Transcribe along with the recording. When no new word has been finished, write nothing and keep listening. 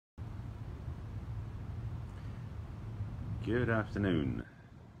Good afternoon.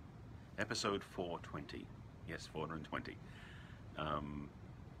 Episode 420. Yes, 420.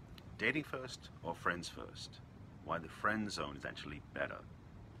 Dating first or friends first? Why the friend zone is actually better.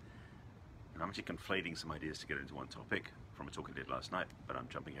 And I'm actually conflating some ideas to get into one topic from a talk I did last night, but I'm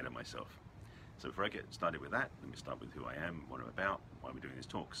jumping ahead of myself. So before I get started with that, let me start with who I am, what I'm about, why we're doing these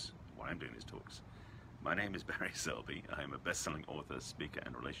talks, why I'm doing these talks. My name is Barry Selby. I am a best-selling author, speaker,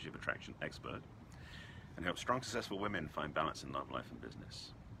 and relationship attraction expert, and help strong, successful women find balance in love, life, and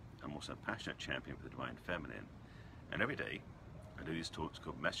business. I'm also a passionate champion for the divine feminine, and every day I do these talks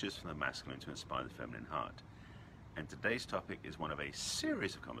called Messages from the Masculine to Inspire the Feminine Heart. And today's topic is one of a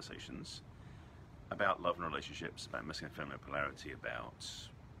series of conversations about love and relationships, about masculine and feminine polarity, about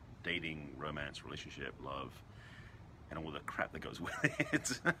dating, romance, relationship, love, and all the crap that goes with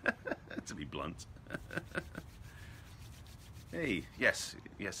it, to be blunt. Hey, yes,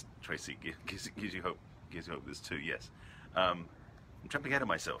 Tracy, gives you hope this too, yes. I'm jumping ahead of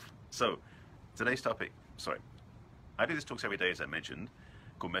myself. So, today's topic, I do these talks every day, as I mentioned,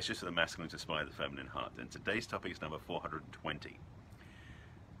 called Messages to the Masculine to Inspire the Feminine Heart, and today's topic is number 420.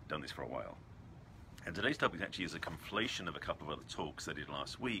 Done this for a while. And today's topic actually is a conflation of a couple of other talks I did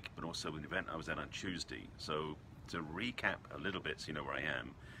last week, but also an event I was at on Tuesday. So, to recap a little bit so you know where I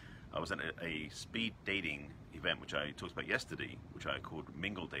am, I was at a speed dating event which I talked about yesterday, which I called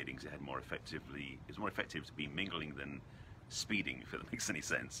mingle dating, because it's more effective to be mingling than speeding, if that makes any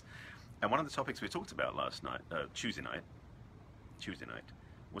sense. And one of the topics we talked about last night, Tuesday night,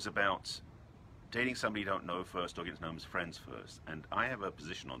 was about dating somebody you don't know first or getting to know them as friends first. And I have a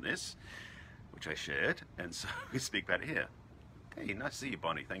position on this, which I shared, and so we speak about it here. Hey, nice to see you,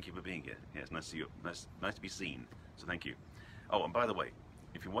 Bonnie. Thank you for being here. Yeah, it's nice to see you. Nice to be seen. So thank you. Oh, and by the way,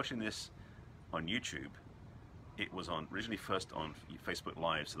 if you're watching this on YouTube, it was originally first on Facebook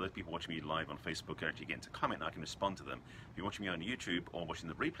Live, so those people watching me live on Facebook are actually getting to comment and I can respond to them. If you're watching me on YouTube or watching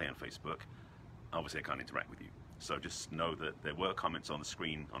the replay on Facebook, obviously I can't interact with you. So just know that there were comments on the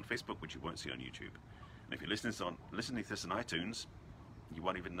screen on Facebook which you won't see on YouTube. And if you're listening to this on iTunes, you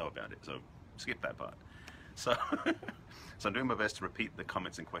won't even know about it, so skip that part. So, so I'm doing my best to repeat the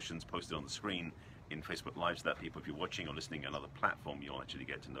comments and questions posted on the screen in Facebook Live, so that people, if you're watching or listening on another platform, you'll actually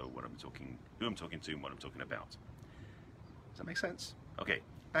get to know who I'm talking to, and what I'm talking about. Does that make sense? Okay,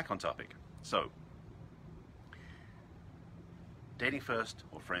 back on topic. So, dating first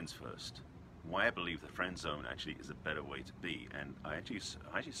or friends first? Why I believe the friend zone actually is a better way to be, and I actually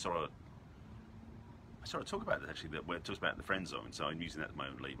sort of talk about it actually, where it talks about the friend zone, so I'm using that as my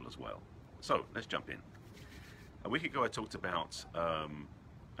own label as well. So let's jump in. A week ago I talked about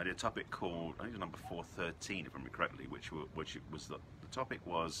I did a topic called, I think it was number 413 if I remember correctly, which was the topic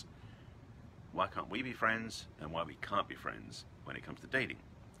was why can't we be friends and why we can't be friends when it comes to dating.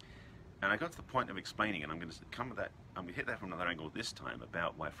 And I got to the point of explaining, and I'm going to hit that from another angle this time,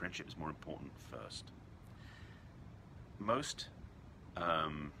 about why friendship is more important first. Most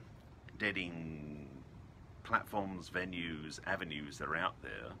dating platforms, venues, avenues that are out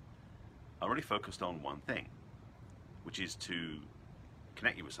there are really focused on one thing, which is to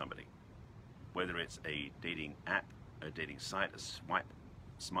connect you with somebody, whether it's a dating app, a dating site, a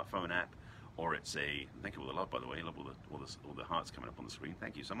smartphone app, or it's a, thank you for the love, by the way, I love all the hearts coming up on the screen,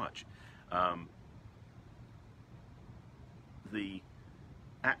 thank you so much. The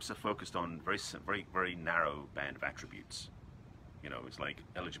apps are focused on very narrow band of attributes. You know, it's like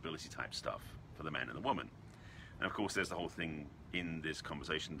eligibility type stuff for the man and the woman. And of course there's the whole thing in this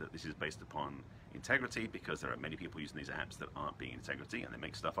conversation that this is based upon integrity, because there are many people using these apps that aren't being integrity and they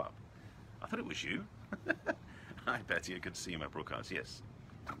make stuff up. I thought it was you. Hi Betty, good to see you in my broadcast. Yes,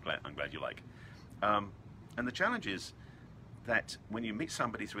 I'm glad you like. And the challenge is that when you meet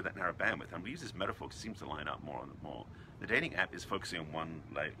somebody through that narrow bandwidth, and we use this metaphor because it seems to line up more and more, the dating app is focusing on one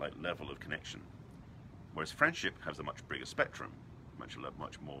level of connection, whereas friendship has a much bigger spectrum, much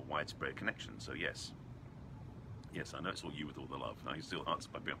more widespread connection. So yes, I know it's all you with all the love. I can still answer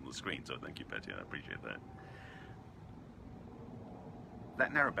by being on the screen, so thank you, Betty. I appreciate that.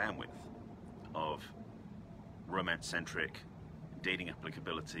 That narrow bandwidth of romance-centric, dating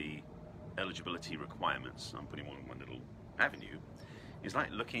applicability, eligibility requirements, I'm putting one little avenue, is like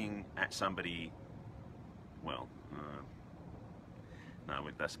looking at somebody, well, no,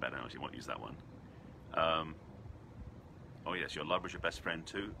 that's a bad analogy, I won't use that one. Oh yes, your lover is your best friend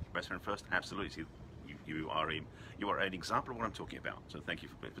too, best friend first, absolutely. See, you are an example of what I'm talking about, so thank you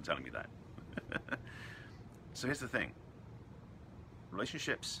for telling me that. So here's the thing.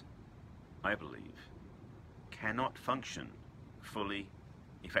 Relationships, I believe, cannot function fully,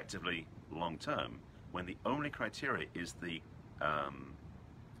 effectively, long-term when the only criteria is the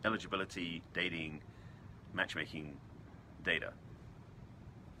eligibility, dating, matchmaking data.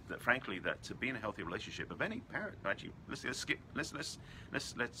 That frankly, that to be in a healthy relationship of any parent, actually, let's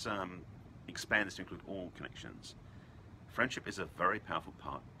expand this to include all connections. Friendship is a very powerful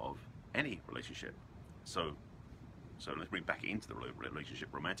part of any relationship. So let's bring back into the relationship,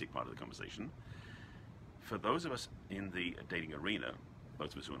 romantic part of the conversation. For those of us in the dating arena,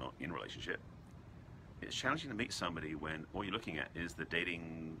 those of us who are not in a relationship, it's challenging to meet somebody when all you're looking at is the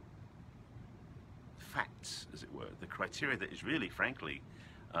dating facts, as it were, the criteria that is really, frankly,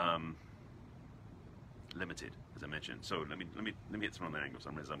 limited, as I mentioned. So let me hit some other angles.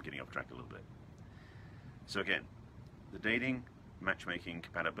 I'm getting off track a little bit. So again, the dating, matchmaking,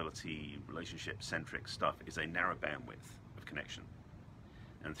 compatibility, relationship-centric stuff is a narrow bandwidth of connection.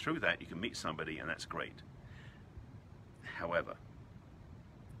 And through that, you can meet somebody, and that's great. However,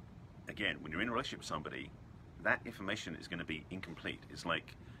 again, when you're in a relationship with somebody, that information is going to be incomplete. It's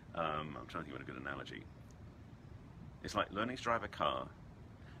like, I'm trying to think of a good analogy. It's like learning to drive a car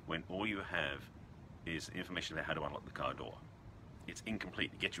when all you have is information about how to unlock the car door. It's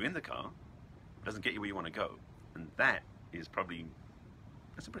incomplete. It gets you in the car, but doesn't get you where you want to go. And that is probably,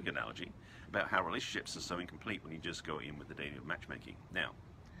 that's a pretty good analogy about how relationships are so incomplete when you just go in with the dating of matchmaking. Now,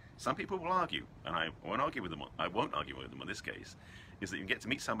 some people will argue, and I won't argue with them in this case, is that you can get to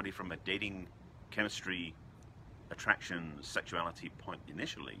meet somebody from a dating, chemistry, attraction, sexuality point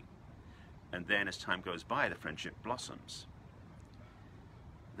initially, and then as time goes by, the friendship blossoms.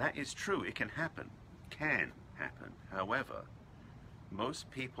 That is true. It can happen. However,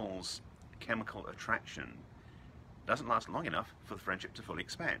 most people's chemical attraction doesn't last long enough for the friendship to fully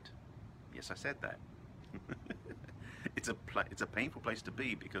expand. Yes, I said that. It's a painful place to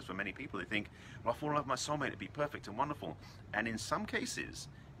be, because for many people they think, well, I'll fall in love with my soulmate, it'd be perfect and wonderful. And in some cases,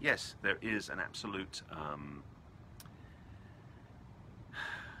 yes, there is an absolute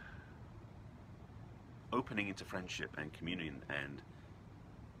opening into friendship and communion and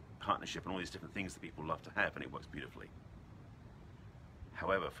partnership and all these different things that people love to have, and it works beautifully.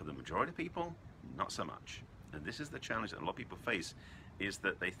 However, for the majority of people, not so much. And this is the challenge that a lot of people face, is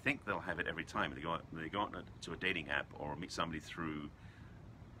that they think they'll have it every time. They go out to a dating app or meet somebody through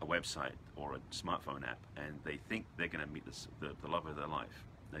a website or a smartphone app, and they think they're going to meet the love of their life.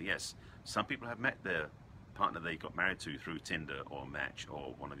 Now, yes, some people have met their partner they got married to through Tinder or Match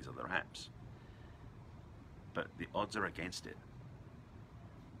or one of these other apps. But the odds are against it.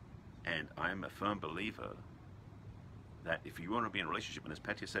 And I'm a firm believer that if you want to be in a relationship, and as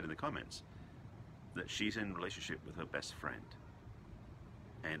Petya said in the comments, that she's in a relationship with her best friend.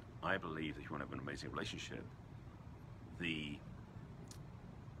 And I believe that if you want to have an amazing relationship, the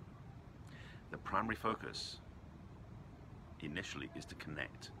primary focus initially is to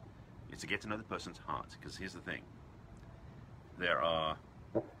connect. It's to get to know the person's heart. Because here's the thing. There are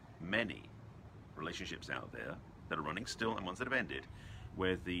many relationships out there that are running still and ones that have ended,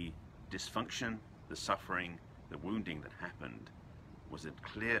 where the dysfunction, the suffering, the wounding that happened was a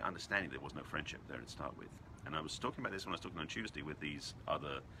clear understanding there was no friendship there to start with. And I was talking about this when I was talking on Tuesday with these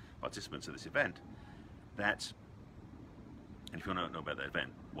other participants of this event, that, and if you want to know about that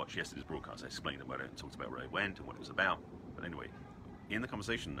event, watch yesterday's broadcast. I explained about it and talked about where I went and what it was about. But anyway, in the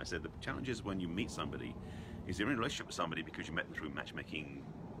conversation I said the challenge is when you meet somebody, is you're in a relationship with somebody because you met them through matchmaking,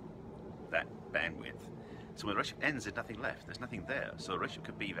 that bandwidth. So when the relationship ends, there's nothing left. There's nothing there. So the relationship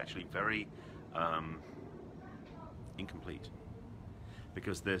could be actually very incomplete,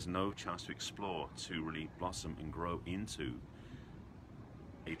 because there's no chance to explore, to really blossom and grow into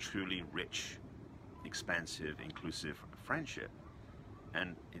a truly rich, expansive, inclusive friendship.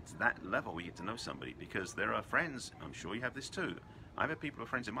 And it's that level where you get to know somebody, because there are friends, I'm sure you have this too, I've had people who are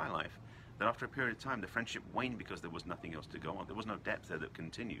friends in my life that after a period of time the friendship waned because there was nothing else to go on. There was no depth there that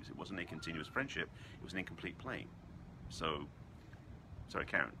continues. It wasn't a continuous friendship, it was an incomplete plane. So, sorry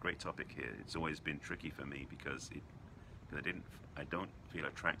Karen, great topic here. It's always been tricky for me because I don't feel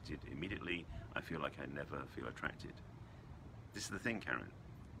attracted immediately. I feel like I never feel attracted. This is the thing, Karen.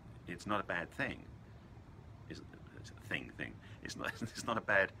 It's not a bad thing. It's a thing. It's not a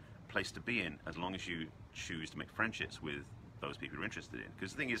bad place to be in, as long as you choose to make friendships with those people you're interested in.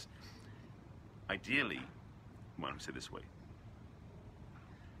 Because the thing is, ideally, well, let me say it this way.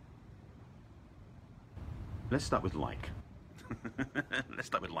 Let's start with like. Let's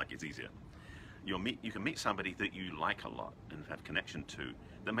start with like. It's easier. You can meet somebody that you like a lot and have connection to.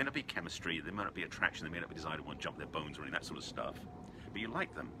 There may not be chemistry, there may not be attraction, there may not be desire to want to jump their bones or any of that sort of stuff. But you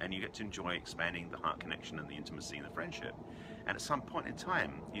like them, and you get to enjoy expanding the heart connection and the intimacy and the friendship. And at some point in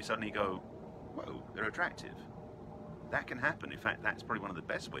time, you suddenly go, whoa, they're attractive. That can happen. In fact, that's probably one of the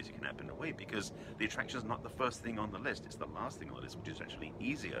best ways it can happen in a way, because the attraction is not the first thing on the list, it's the last thing on the list, which is actually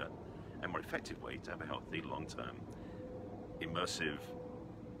easier and more effective way to have a healthy, long-term immersive,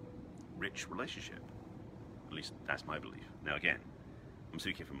 rich relationship. At least that's my belief. Now again, I'm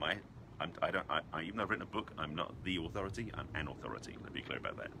speaking from my, even though I've written a book, I'm not the authority, I'm an authority. Let me be clear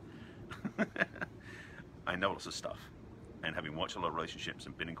about that. I know lots of stuff. And having watched a lot of relationships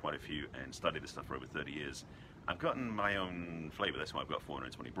and been in quite a few and studied this stuff for over 30 years, I've gotten my own flavor. That's why I've got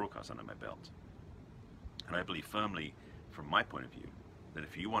 420 broadcasts under my belt. And I believe firmly, from my point of view, that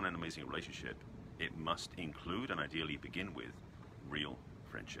if you want an amazing relationship, it must include and ideally begin with real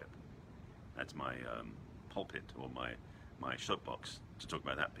friendship. That's my pulpit, or my soapbox to talk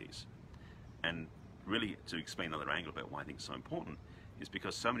about that piece. And really, to explain another angle about why I think it's so important, is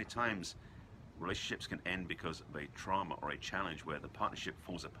because so many times relationships can end because of a trauma or a challenge where the partnership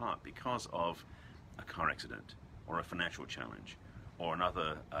falls apart because of a car accident or a financial challenge or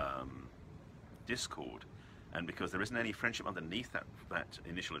another discord. And because there isn't any friendship underneath that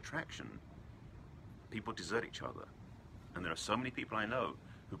initial attraction, people desert each other. And there are so many people I know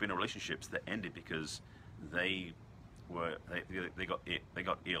who've been in relationships that ended because they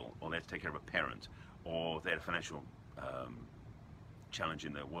got ill, or they had to take care of a parent, or they had a financial challenge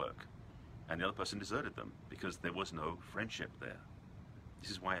in their work, and the other person deserted them because there was no friendship there.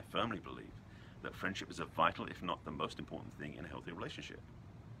 This is why I firmly believe that friendship is a vital, if not the most important thing in a healthy relationship.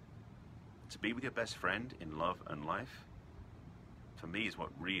 To be with your best friend in love and life, for me, is what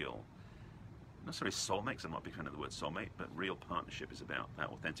real, not necessarily soulmate, because I'm not a big fan of the word soulmate, but real partnership is about. That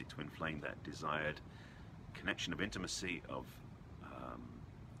authentic twin flame, that desired connection of intimacy, of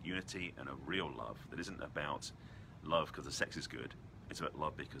unity, and a real love that isn't about love because the sex is good. It's about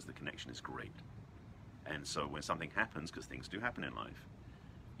love because the connection is great. And so when something happens, because things do happen in life,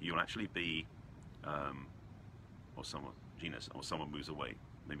 you'll actually be, or someone moves away.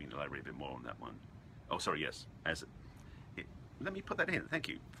 Maybe elaborate a bit more on that one. Oh, sorry, yes. Let me put that in. Thank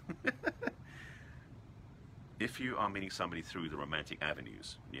you. If you are meeting somebody through the romantic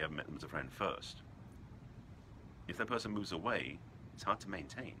avenues, you haven't met them as a friend first, if that person moves away, it's hard to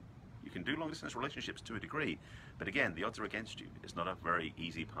maintain. You can do long-distance relationships to a degree, but again, the odds are against you. It's not a very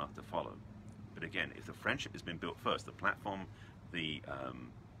easy path to follow. But again, if the friendship has been built first, the platform, the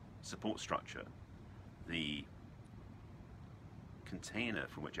support structure, the container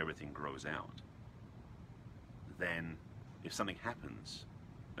from which everything grows out, then if something happens,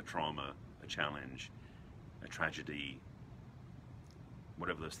 a trauma, a challenge, a tragedy,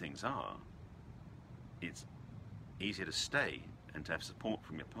 whatever those things are, it's easier to stay and to have support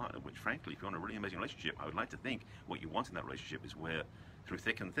from your partner, which frankly, if you want a really amazing relationship, I would like to think what you want in that relationship is where, through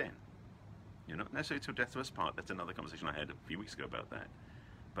thick and thin, you're not necessarily to a death to us part, that's another conversation I had a few weeks ago about that,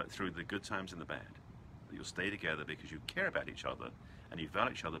 but through the good times and the bad, that you'll stay together because you care about each other and you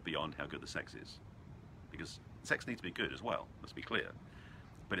value each other beyond how good the sex is. Because sex needs to be good as well, let's be clear,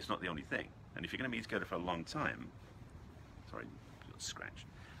 but it's not the only thing. And if you're going to be together for a long time, sorry, got scratched.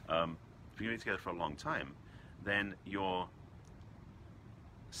 If you're going to be together for a long time, then your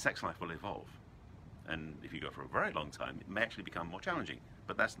sex life will evolve. And if you go for a very long time, it may actually become more challenging.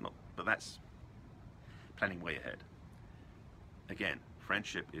 But that's planning way ahead. Again,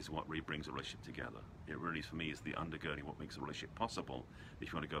 friendship is what really brings a relationship together. It really, for me, is the undergirding what makes a relationship possible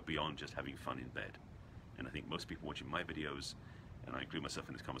if you want to go beyond just having fun in bed. And I think most people watching my videos, and I include myself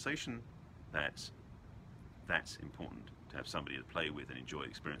in this conversation, that's important, to have somebody to play with and enjoy the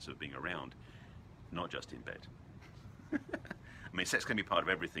experience of being around, not just in bed. I mean, sex can be part of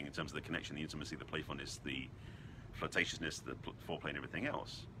everything in terms of the connection, the intimacy, the playfulness, the flirtatiousness, the foreplay and everything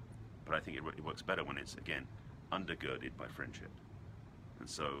else. But I think it works better when it's, again, undergirded by friendship. And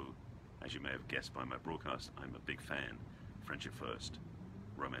so, as you may have guessed by my broadcast, I'm a big fan. Friendship first,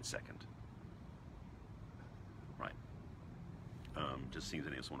 romance second. Right. Just seems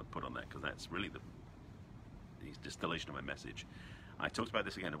anything else I want to put on that, because that's really the distillation of my message. I talked about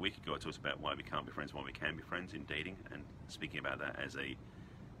this again a week ago. I talked about why we can't be friends, why we can be friends in dating, and speaking about that as a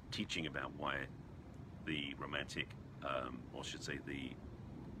teaching about why the romantic, or I should say the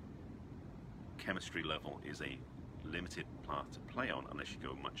chemistry level is a limited path to play on unless you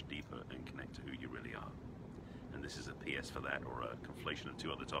go much deeper and connect to who you really are. And this is a PS for that, or a conflation of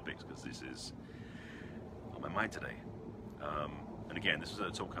two other topics, because this is on my mind today. And again, this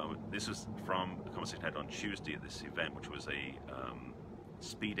was from a conversation I had on Tuesday at this event, which was a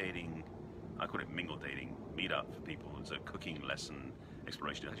speed dating, I call it mingle dating, meetup for people. It was a cooking lesson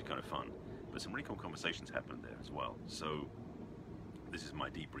exploration. It's actually kind of fun, but some really cool conversations happened there as well. So this is my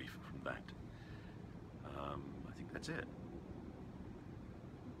debrief from that. I think that's it. Is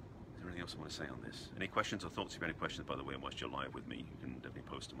there anything else I want to say on this? Any questions or thoughts? If you have any questions, by the way, and whilst you're live with me, you can definitely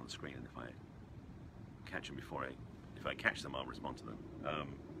post them on the screen, and if I catch them if I catch them, I'll respond to them.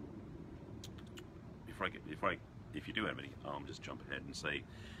 Before I if you do have any, I'll just jump ahead and say,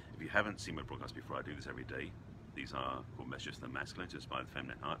 if you haven't seen my broadcast before, I do this every day. These are called Messages to the Masculine to Inspire the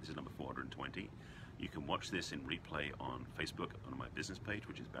Feminine Heart. This is number 420. You can watch this in replay on Facebook on my business page,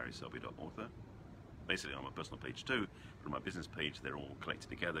 which is barryselby.author. Basically on my personal page too, but on my business page they're all collected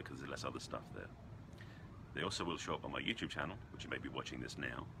together because there's less other stuff there. They also will show up on my YouTube channel, which you may be watching this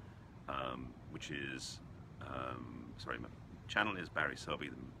now, which is, sorry, my channel is Barry Selby.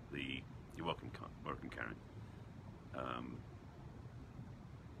 You're welcome, Karen.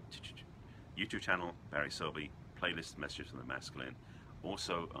 YouTube channel, Barry Selby, playlist Messages from the Masculine.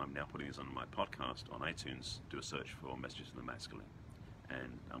 Also, I'm now putting this on my podcast on iTunes. Do a search for Messages from the Masculine.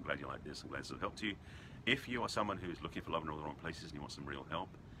 And I'm glad you like this. I'm glad this will help you. If you are someone who's looking for love in all the wrong places and you want some real help,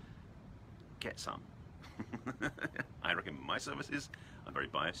 get some. I recommend my services. I'm very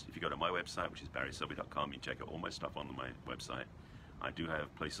biased. If you go to my website, which is barryselby.com, you check out all my stuff on my website. I do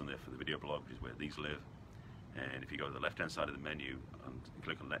have places on there for the video blog, which is where these live. And if you go to the left-hand side of the menu and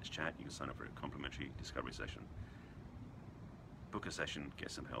click on Let's Chat, you can sign up for a complimentary discovery session. Book a session,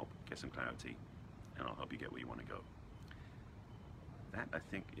 get some help, get some clarity, and I'll help you get where you want to go. That, I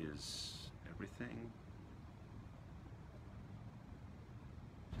think, is everything.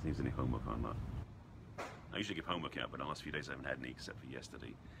 Just needs any homework on that. I usually give homework out, but the last few days I haven't had any except for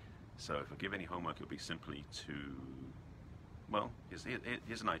yesterday. So if I give any homework, it'll be simply to, well, here's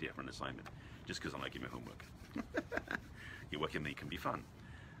an idea for an assignment, just because I like giving homework. Your work in me can be fun.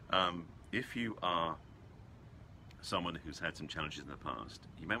 If you are someone who's had some challenges in the past,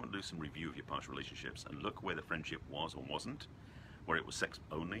 you may want to do some review of your past relationships and look where the friendship was or wasn't, where it was sex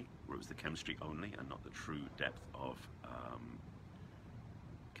only, where it was the chemistry only, and not the true depth of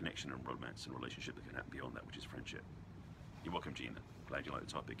connection and romance and relationship that can happen beyond that, which is friendship. You're welcome, Gina. Glad you like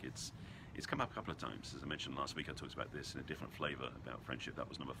the topic. It's come up a couple of times. As I mentioned last week, I talked about this in a different flavor about friendship. That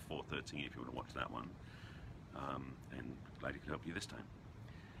was number 413 if you want to watch that one. And glad it could help you this time.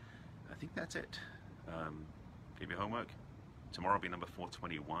 I think that's it. Give you homework. Tomorrow will be number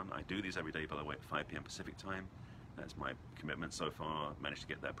 421. I do these every day, by the way, at 5 p.m. Pacific time. That's my commitment so far. I've managed to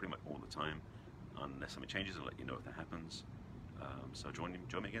get that pretty much all the time. Unless something changes, I'll let you know if that happens. So join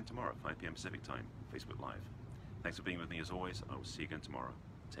me again tomorrow at 5 p.m. Pacific time, Facebook Live. Thanks for being with me as always. I will see you again tomorrow.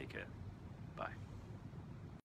 Take care.